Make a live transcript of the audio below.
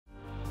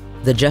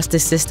the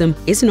justice system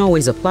isn't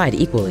always applied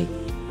equally.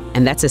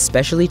 And that's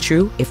especially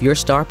true if your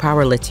star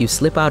power lets you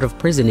slip out of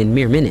prison in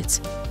mere minutes.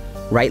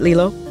 Right,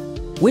 Lilo?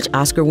 Which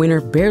Oscar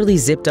winner barely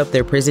zipped up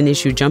their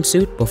prison-issued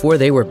jumpsuit before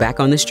they were back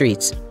on the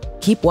streets?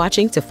 Keep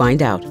watching to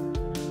find out.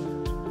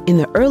 In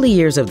the early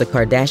years of the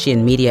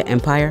Kardashian media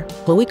empire,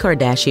 Khloé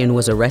Kardashian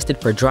was arrested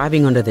for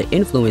driving under the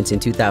influence in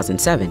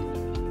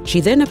 2007.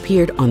 She then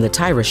appeared on The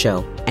Tyra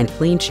Show and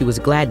claimed she was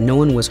glad no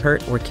one was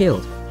hurt or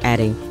killed,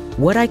 adding,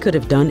 "What I could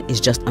have done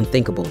is just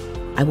unthinkable.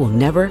 I will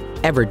never,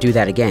 ever do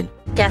that again."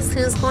 Guess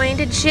who's going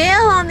to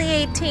jail on the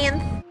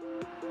 18th?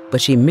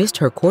 But she missed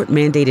her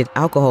court-mandated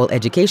alcohol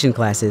education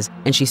classes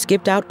and she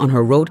skipped out on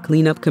her road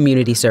cleanup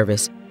community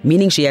service,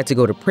 meaning she had to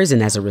go to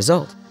prison as a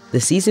result. The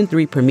Season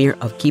 3 premiere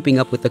of Keeping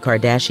Up with the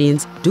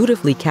Kardashians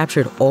dutifully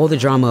captured all the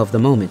drama of the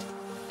moment,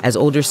 as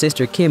older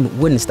sister Kim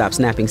wouldn't stop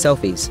snapping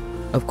selfies.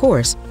 Of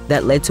course,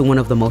 that led to one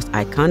of the most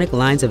iconic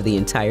lines of the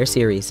entire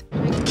series.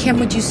 "Kim,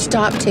 would you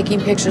stop taking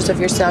pictures of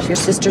yourself? Your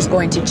sister's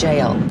going to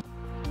jail."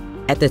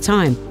 At the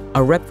time,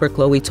 a rep for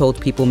Khloé told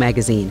People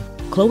magazine,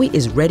 "Khloé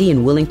is ready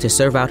and willing to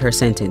serve out her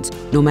sentence,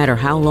 no matter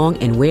how long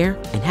and where,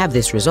 and have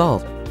this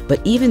resolved."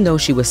 But even though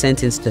she was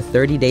sentenced to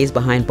 30 days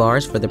behind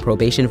bars for the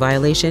probation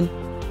violation,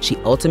 she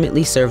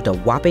ultimately served a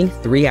whopping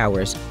 3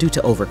 hours due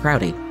to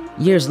overcrowding.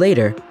 Years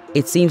later,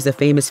 it seems the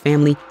famous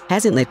family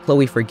hasn't let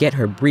Khloé forget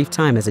her brief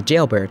time as a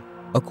jailbird.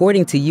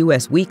 According to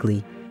US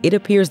Weekly, it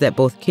appears that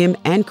both Kim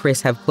and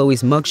Kris have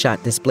Khloé's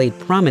mugshot displayed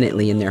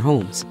prominently in their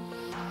homes.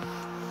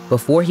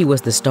 Before he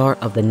was the star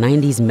of the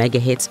 90s mega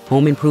hits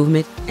Home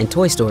Improvement and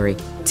Toy Story,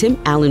 Tim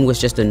Allen was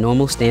just a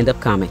normal stand-up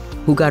comic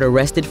who got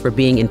arrested for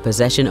being in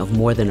possession of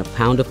more than a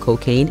pound of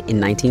cocaine in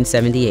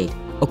 1978.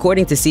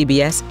 According to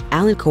CBS,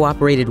 Allen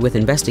cooperated with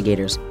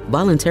investigators,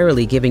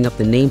 voluntarily giving up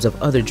the names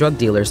of other drug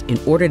dealers in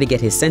order to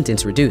get his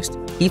sentence reduced.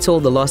 He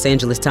told the Los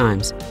Angeles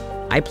Times,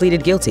 "I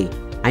pleaded guilty.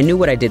 I knew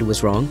what I did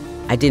was wrong.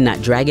 I did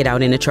not drag it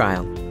out in a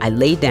trial. I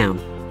laid down.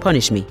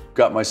 Punish me."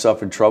 Got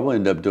myself in trouble,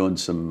 ended up doing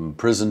some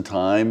prison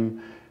time,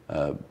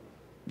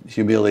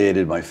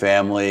 humiliated my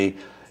family,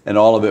 and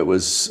all of it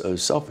was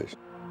selfish.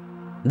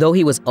 Though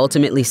he was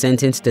ultimately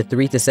sentenced to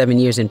 3 to 7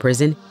 years in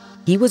prison,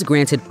 he was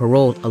granted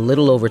parole a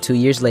little over 2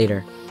 years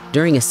later.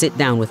 During a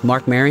sit-down with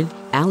Marc Maron,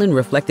 Allen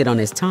reflected on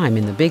his time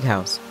in the big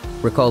house,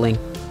 recalling,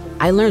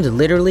 "I learned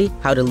literally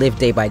how to live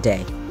day by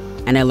day,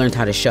 and I learned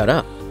how to shut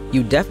up.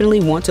 You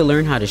definitely want to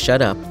learn how to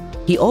shut up."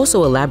 He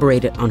also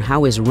elaborated on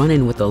how his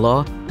run-in with the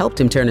law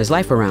helped him turn his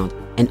life around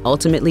and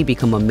ultimately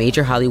become a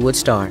major Hollywood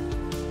star.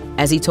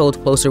 As he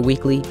told Closer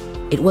Weekly,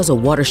 "It was a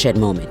watershed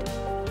moment.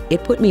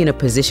 It put me in a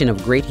position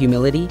of great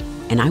humility,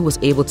 and I was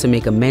able to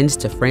make amends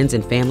to friends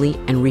and family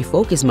and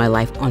refocus my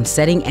life on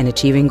setting and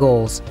achieving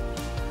goals."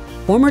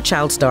 Former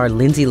child star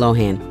Lindsay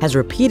Lohan has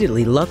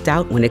repeatedly lucked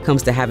out when it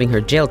comes to having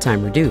her jail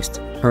time reduced.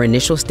 Her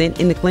initial stint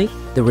in the clink,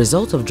 the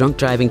result of drunk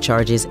driving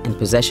charges and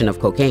possession of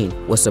cocaine,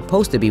 was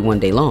supposed to be 1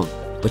 day long,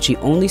 but she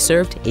only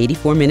served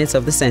 84 minutes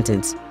of the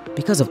sentence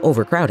because of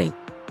overcrowding.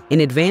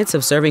 In advance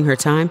of serving her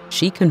time,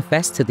 she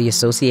confessed to the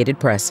Associated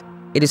Press,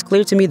 "It is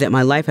clear to me that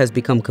my life has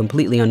become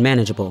completely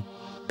unmanageable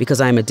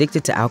because I am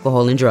addicted to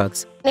alcohol and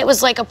drugs." It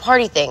was like a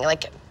party thing,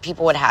 like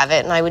people would have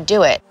it and I would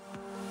do it.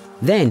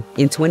 Then,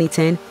 in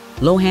 2010,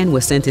 Lohan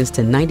was sentenced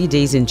to 90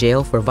 days in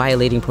jail for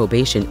violating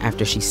probation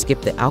after she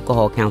skipped the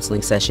alcohol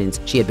counseling sessions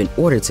she had been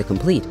ordered to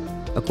complete,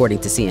 according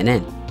to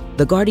CNN.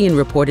 The Guardian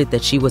reported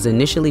that she was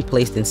initially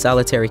placed in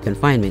solitary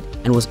confinement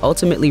and was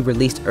ultimately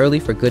released early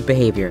for good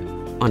behavior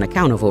on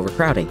account of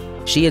overcrowding.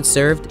 She had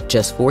served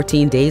just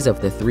 14 days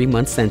of the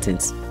 3-month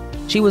sentence.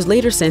 She was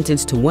later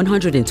sentenced to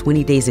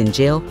 120 days in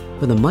jail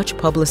for the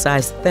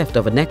much-publicized theft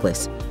of a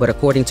necklace, but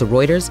according to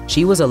Reuters,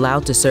 she was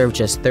allowed to serve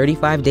just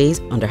 35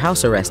 days under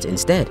house arrest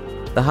instead.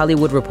 The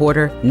Hollywood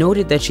Reporter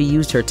noted that she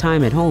used her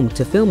time at home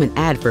to film an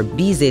ad for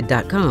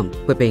BZid.com,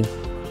 quipping,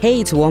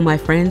 "Hey to all my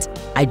friends,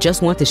 I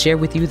just want to share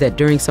with you that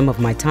during some of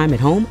my time at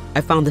home,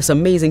 I found this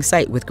amazing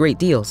site with great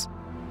deals."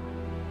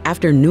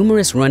 After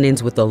numerous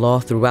run-ins with the law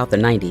throughout the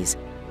 90s,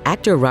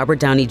 actor Robert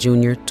Downey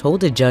Jr.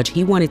 told a judge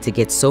he wanted to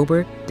get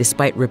sober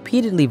despite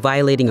repeatedly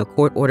violating a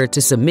court order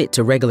to submit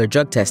to regular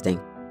drug testing.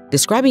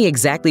 Describing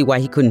exactly why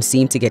he couldn't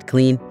seem to get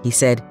clean, he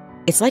said,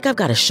 "It's like I've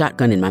got a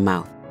shotgun in my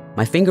mouth,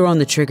 my finger on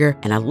the trigger,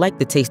 and I like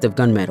the taste of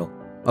gunmetal."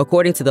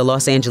 According to the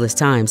Los Angeles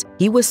Times,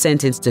 he was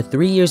sentenced to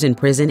 3 years in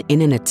prison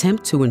in an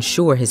attempt to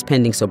ensure his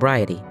pending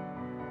sobriety.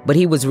 But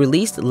he was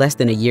released less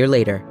than a year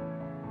later.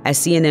 As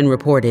CNN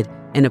reported,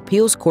 an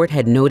appeals court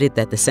had noted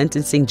that the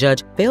sentencing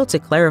judge failed to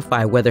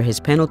clarify whether his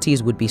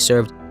penalties would be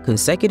served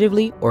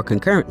consecutively or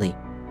concurrently.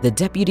 The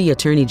Deputy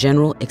Attorney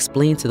General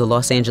explained to the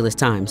Los Angeles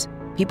Times,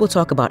 "People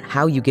talk about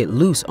how you get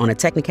loose on a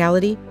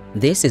technicality.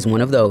 This is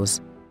one of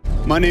those."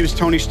 My name is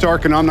Tony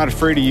Stark and I'm not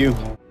afraid of you.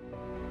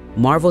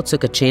 Marvel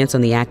took a chance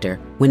on the actor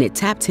when it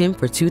tapped him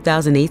for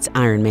 2008's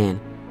Iron Man,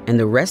 and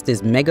the rest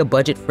is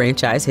mega-budget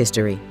franchise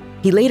history.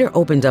 He later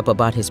opened up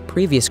about his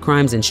previous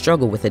crimes and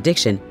struggle with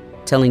addiction,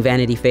 telling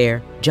Vanity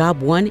Fair,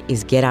 "Job one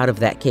is get out of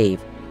that cave.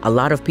 A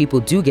lot of people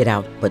do get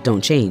out, but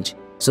don't change.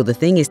 So the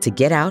thing is to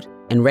get out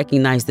and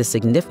recognize the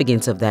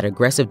significance of that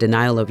aggressive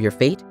denial of your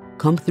fate,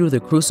 come through the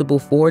crucible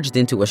forged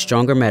into a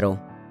stronger metal,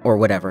 or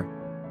whatever.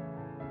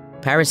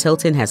 Paris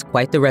Hilton has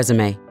quite the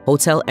resume.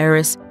 Hotel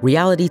heiress,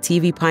 reality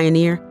TV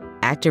pioneer,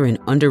 actor in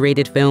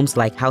underrated films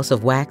like House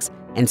of Wax,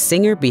 and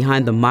singer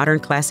behind the modern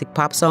classic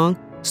pop song,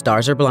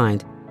 Stars Are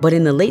Blind. But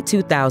in the late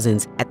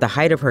 2000s, at the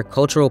height of her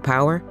cultural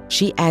power,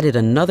 she added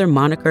another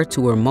moniker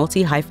to her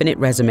multi-hyphenate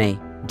resume,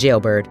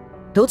 Jailbird.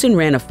 Hilton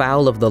ran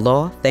afoul of the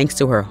law thanks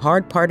to her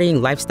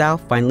hard-partying lifestyle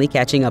finally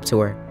catching up to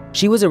her.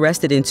 She was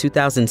arrested in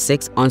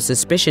 2006 on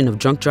suspicion of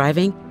drunk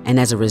driving, and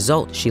as a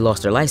result, she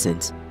lost her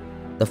license.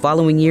 The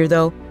following year,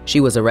 though,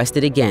 she was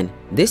arrested again,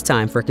 this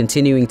time for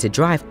continuing to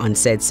drive on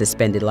said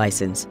suspended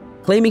license.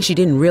 Claiming she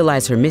didn't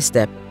realize her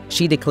misstep,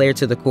 she declared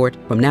to the court,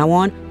 "From now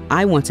on,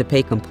 I want to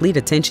pay complete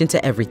attention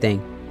to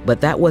everything." But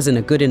that wasn't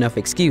a good enough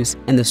excuse,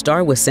 and the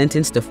star was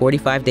sentenced to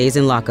 45 days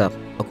in lockup,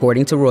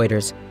 according to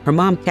Reuters. Her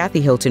mom, Kathy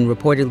Hilton,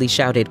 reportedly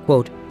shouted,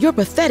 quote, "You're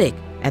pathetic,"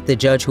 at the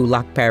judge who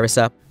locked Paris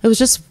up. It was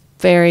just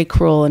very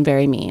cruel and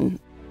very mean.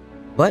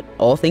 But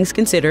all things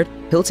considered,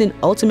 Hilton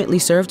ultimately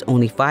served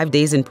only 5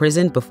 days in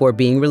prison before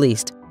being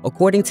released.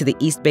 According to the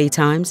East Bay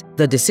Times,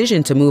 the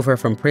decision to move her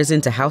from prison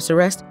to house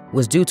arrest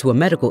was due to a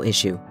medical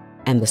issue,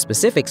 and the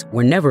specifics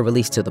were never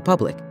released to the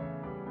public.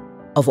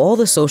 Of all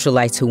the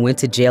socialites who went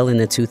to jail in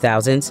the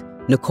 2000s,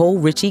 Nicole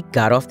Richie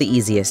got off the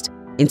easiest.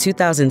 In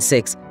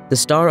 2006, the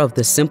star of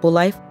The Simple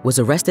Life was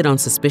arrested on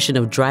suspicion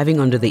of driving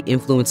under the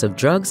influence of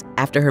drugs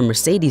after her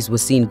Mercedes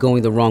was seen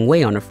going the wrong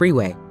way on a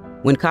freeway.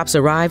 When cops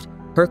arrived,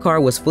 her car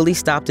was fully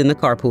stopped in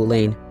the carpool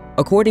lane.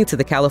 According to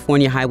the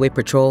California Highway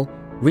Patrol,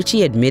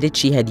 Richie admitted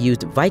she had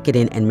used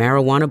Vicodin and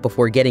marijuana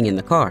before getting in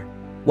the car.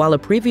 While a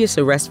previous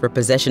arrest for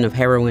possession of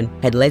heroin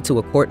had led to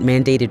a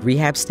court-mandated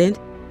rehab stint,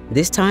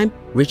 this time,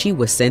 Richie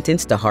was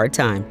sentenced to hard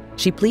time.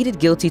 She pleaded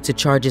guilty to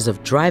charges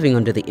of driving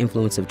under the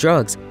influence of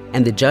drugs,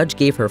 and the judge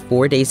gave her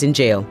 4 days in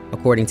jail,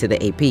 according to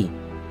the AP.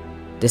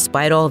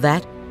 Despite all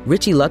that,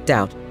 Richie lucked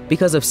out.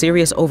 Because of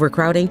serious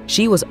overcrowding,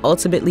 she was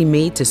ultimately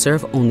made to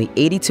serve only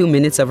 82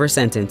 minutes of her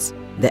sentence.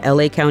 The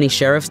LA County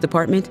Sheriff's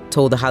Department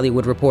told The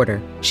Hollywood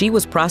Reporter she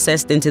was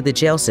processed into the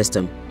jail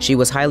system. She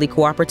was highly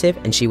cooperative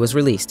and she was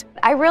released.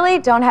 I really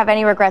don't have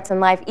any regrets in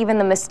life, even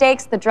the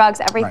mistakes, the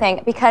drugs,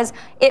 everything, because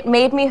it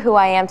made me who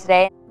I am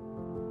today.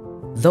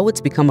 Though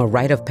it's become a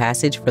rite of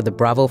passage for the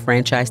Bravo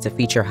franchise to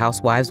feature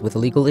housewives with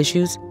legal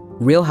issues,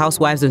 Real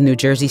Housewives of New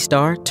Jersey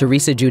star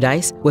Teresa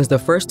Giudice was the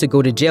first to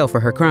go to jail for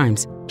her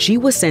crimes. She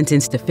was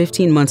sentenced to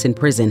 15 months in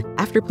prison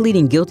after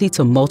pleading guilty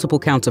to multiple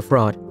counts of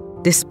fraud,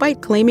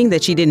 despite claiming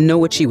that she didn't know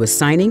what she was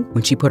signing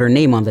when she put her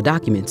name on the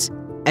documents.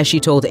 As she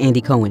told Andy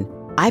Cohen,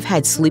 "I've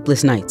had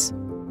sleepless nights.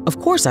 Of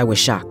course I was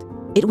shocked.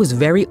 It was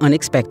very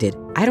unexpected.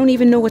 I don't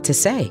even know what to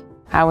say."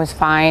 I was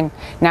fine,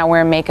 not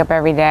wearing makeup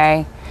every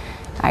day.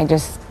 I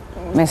just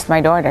missed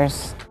my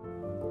daughters.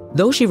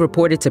 Though she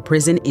reported to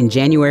prison in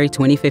January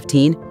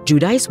 2015,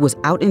 Giudice was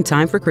out in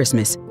time for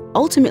Christmas,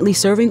 ultimately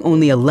serving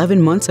only 11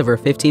 months of her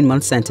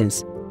 15-month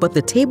sentence. But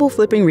the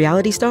table-flipping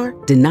reality star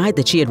denied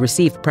that she had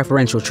received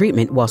preferential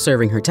treatment while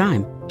serving her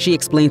time. She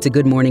explained to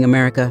Good Morning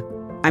America,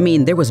 "I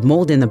mean, there was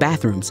mold in the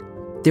bathrooms.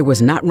 There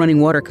was not running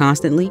water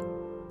constantly.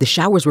 The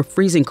showers were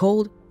freezing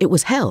cold. It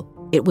was hell.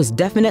 It was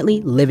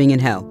definitely living in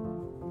hell."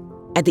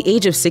 At the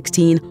age of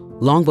 16,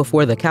 long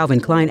before the Calvin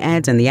Klein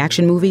ads and the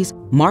action movies,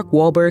 Mark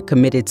Wahlberg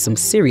committed some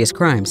serious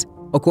crimes.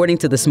 According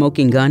to The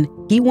Smoking Gun,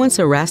 he once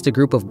harassed a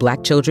group of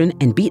black children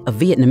and beat a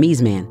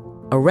Vietnamese man.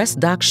 Arrest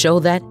docs show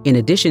that, in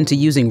addition to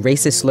using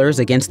racist slurs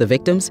against the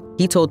victims,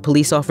 he told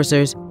police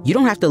officers, "You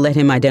don't have to let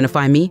him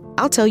identify me.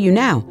 I'll tell you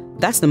now.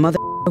 That's the mother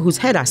whose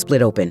head I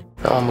split open."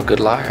 No, I'm a good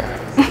liar.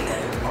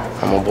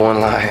 I'm a born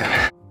liar.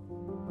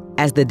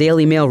 As the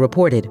Daily Mail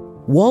reported,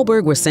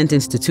 Wahlberg was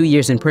sentenced to 2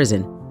 years in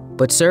prison,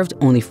 but served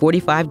only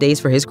 45 days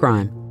for his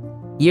crime.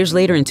 Years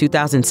later in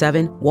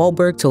 2007,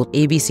 Wahlberg told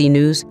ABC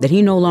News that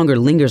he no longer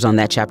lingers on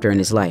that chapter in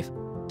his life.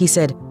 He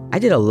said, "I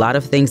did a lot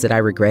of things that I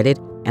regretted,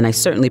 and I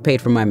certainly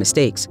paid for my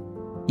mistakes.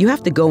 You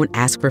have to go and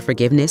ask for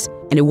forgiveness,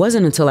 and it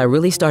wasn't until I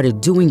really started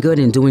doing good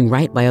and doing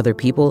right by other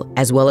people,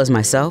 as well as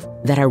myself,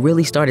 that I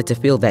really started to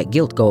feel that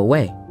guilt go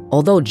away."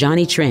 Although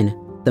Johnny Trin,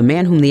 the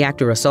man whom the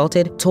actor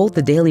assaulted, told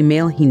the Daily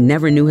Mail he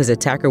never knew his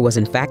attacker was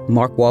in fact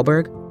Mark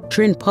Wahlberg,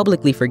 Trin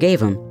publicly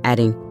forgave him,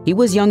 adding, "He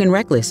was young and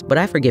reckless, but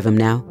I forgive him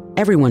now.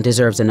 Everyone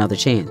deserves another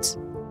chance."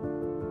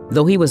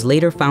 Though he was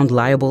later found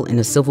liable in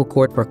a civil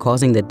court for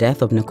causing the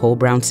death of Nicole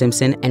Brown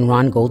Simpson and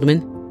Ron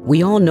Goldman,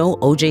 we all know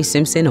O.J.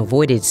 Simpson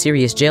avoided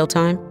serious jail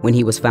time when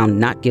he was found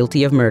not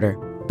guilty of murder.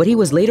 But he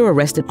was later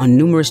arrested on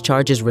numerous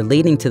charges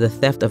relating to the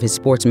theft of his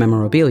sports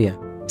memorabilia.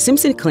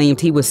 Simpson claimed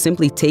he was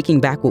simply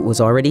taking back what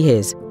was already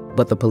his,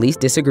 but the police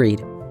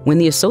disagreed. When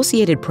the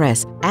Associated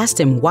Press asked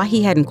him why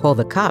he hadn't called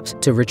the cops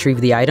to retrieve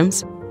the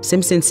items,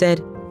 Simpson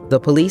said, "The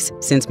police,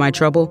 since my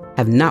trouble,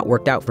 have not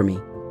worked out for me."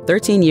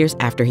 13 years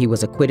after he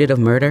was acquitted of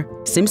murder,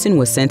 Simpson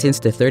was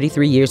sentenced to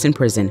 33 years in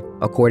prison,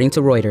 according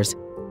to Reuters.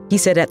 He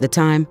said at the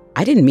time,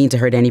 "I didn't mean to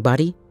hurt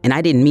anybody, and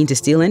I didn't mean to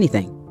steal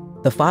anything."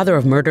 The father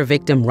of murder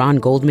victim Ron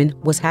Goldman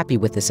was happy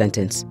with the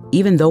sentence,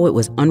 even though it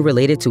was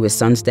unrelated to his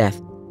son's death.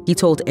 He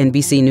told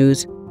NBC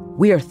News,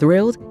 "We are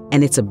thrilled,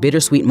 and it's a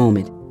bittersweet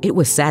moment. It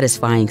was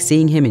satisfying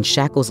seeing him in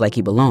shackles like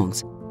he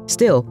belongs.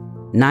 Still,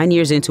 9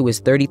 years into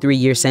his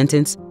 33-year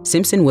sentence,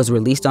 Simpson was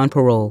released on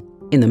parole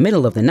in the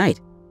middle of the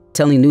night,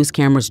 telling news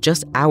cameras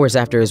just hours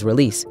after his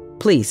release,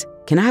 "Please,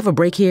 can I have a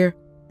break here?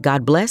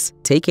 God bless,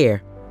 take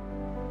care."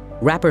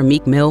 Rapper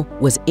Meek Mill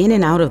was in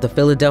and out of the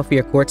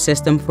Philadelphia court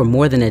system for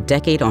more than a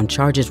decade on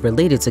charges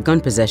related to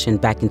gun possession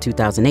back in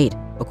 2008,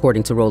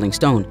 according to Rolling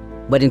Stone.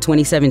 But in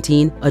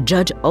 2017, a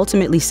judge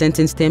ultimately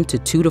sentenced him to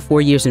 2 to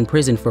 4 years in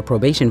prison for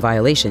probation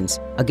violations,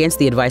 against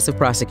the advice of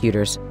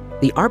prosecutors.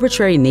 The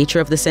arbitrary nature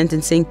of the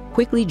sentencing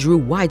quickly drew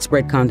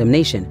widespread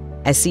condemnation.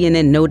 As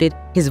CNN noted,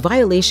 his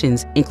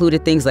violations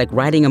included things like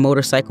riding a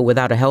motorcycle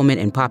without a helmet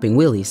and popping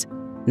wheelies,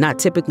 not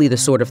typically the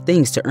sort of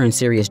things to earn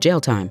serious jail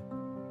time.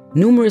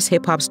 Numerous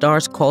hip-hop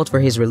stars called for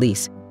his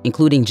release,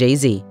 including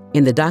Jay-Z.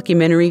 In the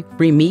documentary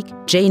Free Meek,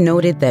 Jay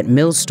noted that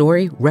Mill's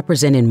story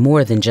represented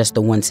more than just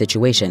the one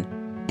situation,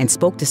 and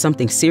spoke to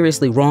something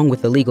seriously wrong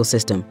with the legal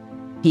system.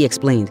 He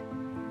explained,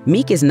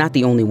 "Meek is not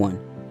the only one.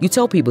 You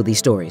tell people these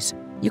stories.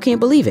 You can't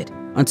believe it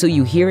until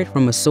you hear it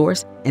from a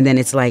source, and then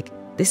it's like,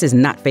 this is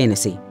not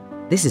fantasy.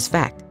 This is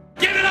fact."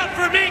 Give it up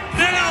for Meek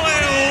Mill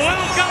and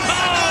welcome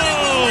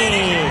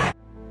home!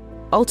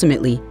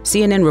 Ultimately,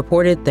 CNN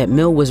reported that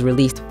Mill was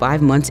released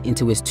 5 months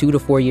into his 2 to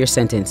 4 year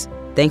sentence,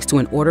 thanks to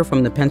an order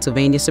from the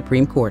Pennsylvania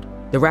Supreme Court.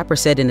 The rapper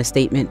said in a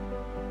statement,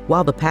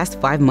 "While the past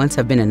 5 months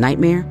have been a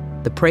nightmare,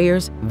 the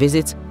prayers,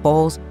 visits,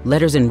 calls,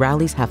 letters, and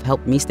rallies have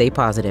helped me stay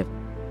positive."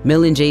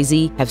 Mill and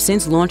Jay-Z have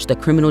since launched a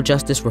criminal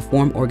justice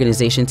reform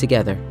organization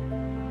together.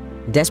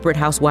 Desperate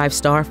Housewives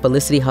star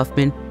Felicity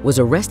Huffman was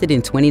arrested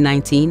in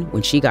 2019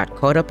 when she got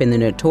caught up in the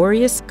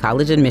notorious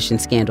college admission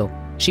scandal.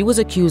 She was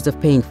accused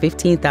of paying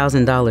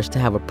 $15,000 to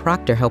have a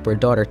proctor help her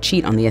daughter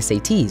cheat on the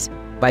SATs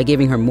by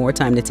giving her more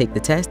time to take the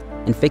test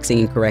and fixing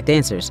incorrect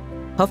answers.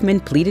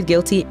 Huffman pleaded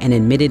guilty and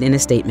admitted in a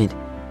statement,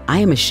 "I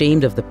am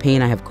ashamed of the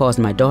pain I have caused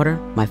my daughter,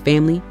 my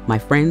family, my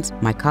friends,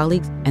 my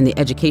colleagues, and the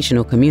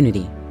educational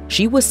community."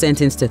 She was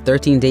sentenced to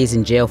 13 days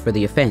in jail for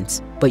the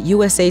offense, but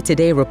USA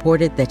Today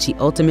reported that she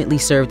ultimately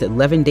served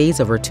 11 days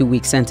of her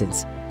 2-week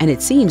sentence, and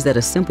it seems that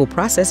a simple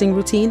processing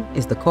routine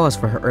is the cause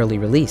for her early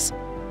release.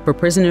 For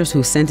prisoners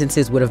whose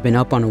sentences would have been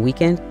up on a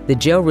weekend, the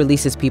jail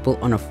releases people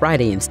on a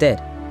Friday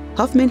instead.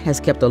 Huffman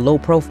has kept a low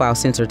profile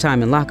since her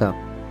time in lockup,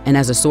 and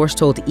as a source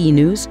told E!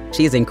 News,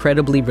 she is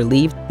incredibly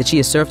relieved that she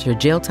has served her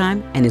jail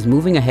time and is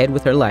moving ahead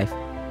with her life.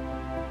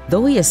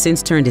 Though he has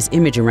since turned his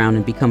image around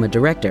and become a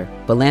director,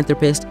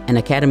 philanthropist, and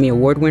Academy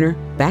Award winner,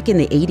 back in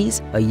the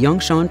 80s, a young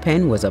Sean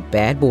Penn was a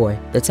bad boy.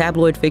 The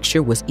tabloid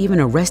fixture was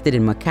even arrested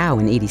in Macau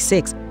in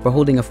 '86 for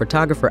holding a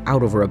photographer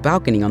out over a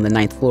balcony on the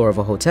 9th floor of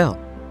a hotel.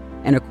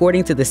 And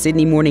according to the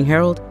Sydney Morning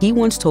Herald, he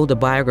once told a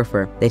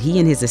biographer that he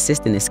and his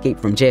assistant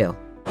escaped from jail.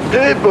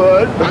 "Hey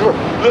bud,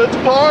 let's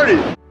party!"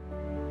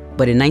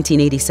 But in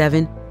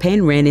 1987,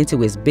 Penn ran into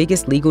his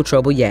biggest legal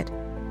trouble yet,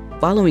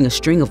 following a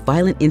string of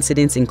violent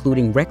incidents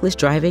including reckless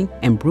driving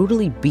and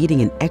brutally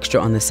beating an extra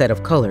on the set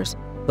of Colors.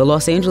 The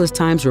Los Angeles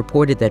Times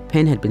reported that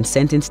Penn had been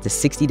sentenced to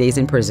 60 days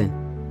in prison.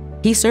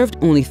 He served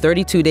only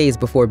 32 days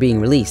before being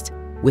released,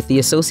 with the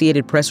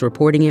Associated Press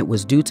reporting it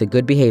was due to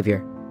good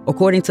behavior.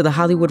 According to The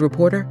Hollywood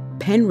Reporter,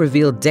 Penn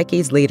revealed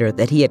decades later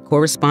that he had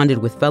corresponded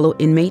with fellow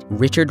inmate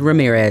Richard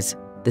Ramirez,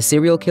 the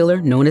serial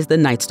killer known as the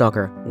Night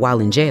Stalker, while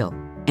in jail.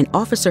 An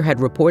officer had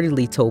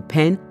reportedly told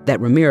Penn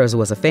that Ramirez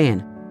was a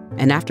fan,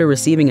 and after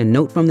receiving a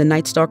note from the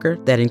Night Stalker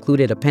that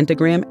included a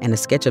pentagram and a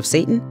sketch of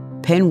Satan,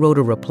 Penn wrote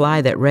a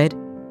reply that read,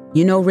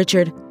 "You know,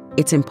 Richard,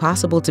 it's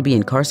impossible to be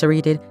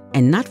incarcerated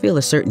and not feel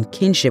a certain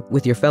kinship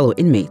with your fellow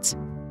inmates.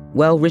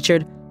 Well,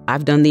 Richard,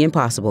 I've done the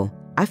impossible.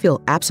 I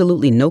feel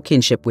absolutely no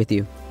kinship with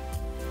you."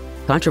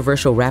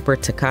 Controversial rapper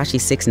Tekashi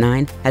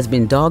 6ix9ine has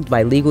been dogged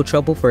by legal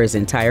trouble for his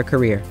entire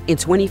career. In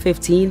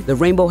 2015, the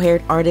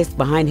rainbow-haired artist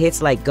behind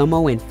hits like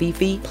Gummo and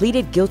Fifi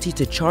pleaded guilty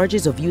to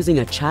charges of using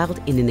a child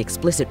in an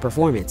explicit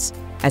performance.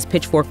 As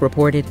Pitchfork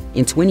reported,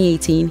 in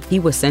 2018, he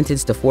was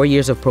sentenced to 4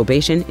 years of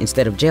probation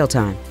instead of jail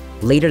time.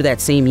 Later that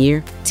same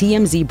year,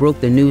 TMZ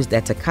broke the news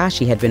that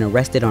Tekashi had been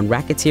arrested on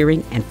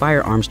racketeering and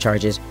firearms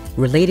charges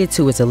related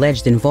to his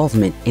alleged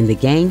involvement in the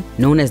gang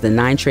known as the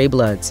 9 Trey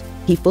Bloods.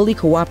 He fully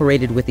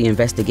cooperated with the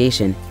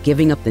investigation,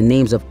 giving up the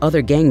names of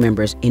other gang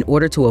members in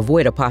order to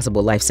avoid a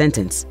possible life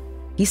sentence.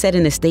 He said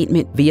in a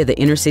statement via the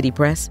Inner City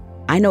Press,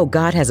 "I know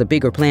God has a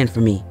bigger plan for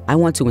me. I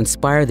want to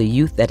inspire the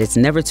youth that it's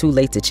never too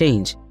late to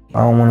change."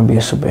 I don't want to be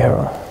a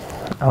superhero.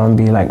 I want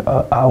to be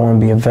I want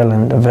to be a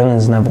villain. The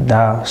villains never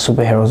die.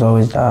 Superheroes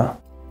always die.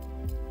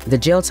 The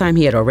jail time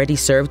he had already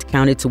served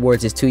counted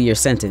towards his 2-year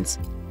sentence,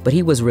 but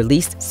he was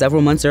released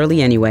several months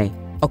early anyway.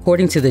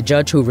 According to the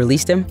judge who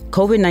released him,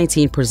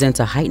 COVID-19 presents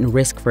a heightened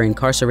risk for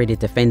incarcerated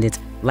defendants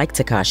like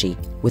Tekashi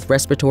with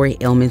respiratory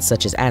ailments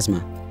such as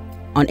asthma.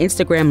 On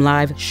Instagram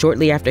Live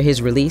shortly after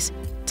his release,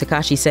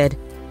 Tekashi said,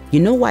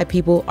 "You know why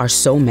people are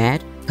so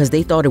mad? Because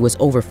they thought it was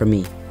over for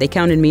me. They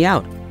counted me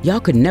out. Y'all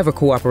could never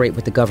cooperate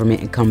with the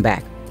government and come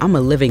back. I'm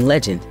a living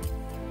legend."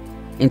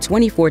 In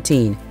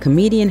 2014,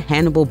 comedian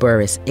Hannibal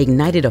Buress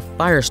ignited a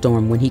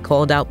firestorm when he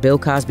called out Bill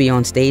Cosby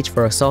on stage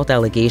for assault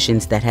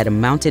allegations that had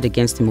mounted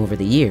against him over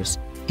the years.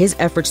 His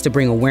efforts to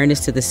bring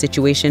awareness to the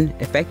situation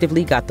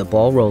effectively got the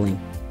ball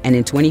rolling. And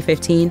in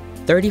 2015,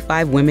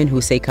 35 women who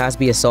say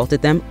Cosby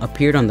assaulted them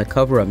appeared on the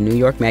cover of New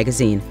York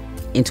Magazine.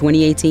 In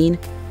 2018,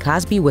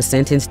 Cosby was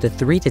sentenced to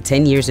 3 to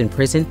 10 years in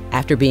prison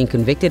after being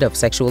convicted of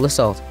sexual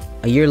assault.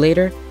 A year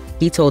later,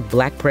 he told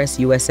Black Press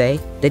USA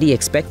that he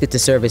expected to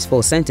serve his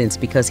full sentence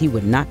because he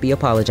would not be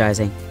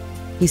apologizing.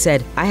 He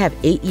said, "I have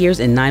 8 years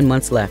and 9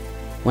 months left.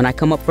 When I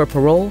come up for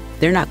parole,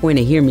 they're not going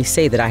to hear me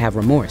say that I have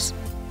remorse."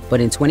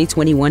 But in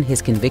 2021, his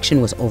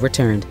conviction was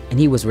overturned and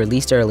he was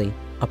released early.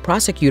 A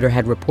prosecutor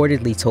had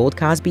reportedly told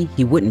Cosby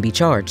he wouldn't be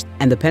charged,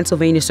 and the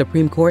Pennsylvania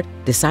Supreme Court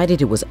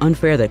decided it was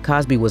unfair that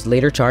Cosby was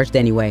later charged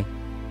anyway.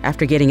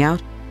 After getting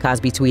out,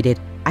 Cosby tweeted,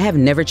 "I have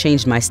never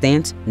changed my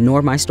stance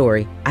nor my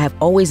story. I have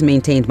always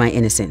maintained my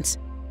innocence.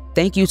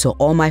 Thank you to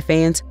all my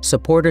fans,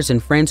 supporters,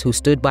 and friends who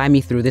stood by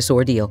me through this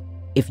ordeal.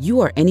 If you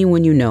or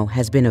anyone you know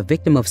has been a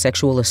victim of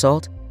sexual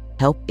assault,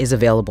 help is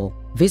available.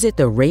 Visit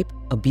the Rape,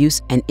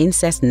 Abuse, and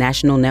Incest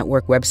National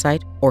Network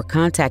website or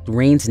contact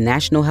RAIN's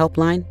National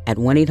Helpline at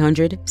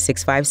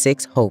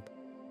 1-800-656-HOPE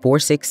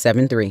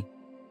 4673.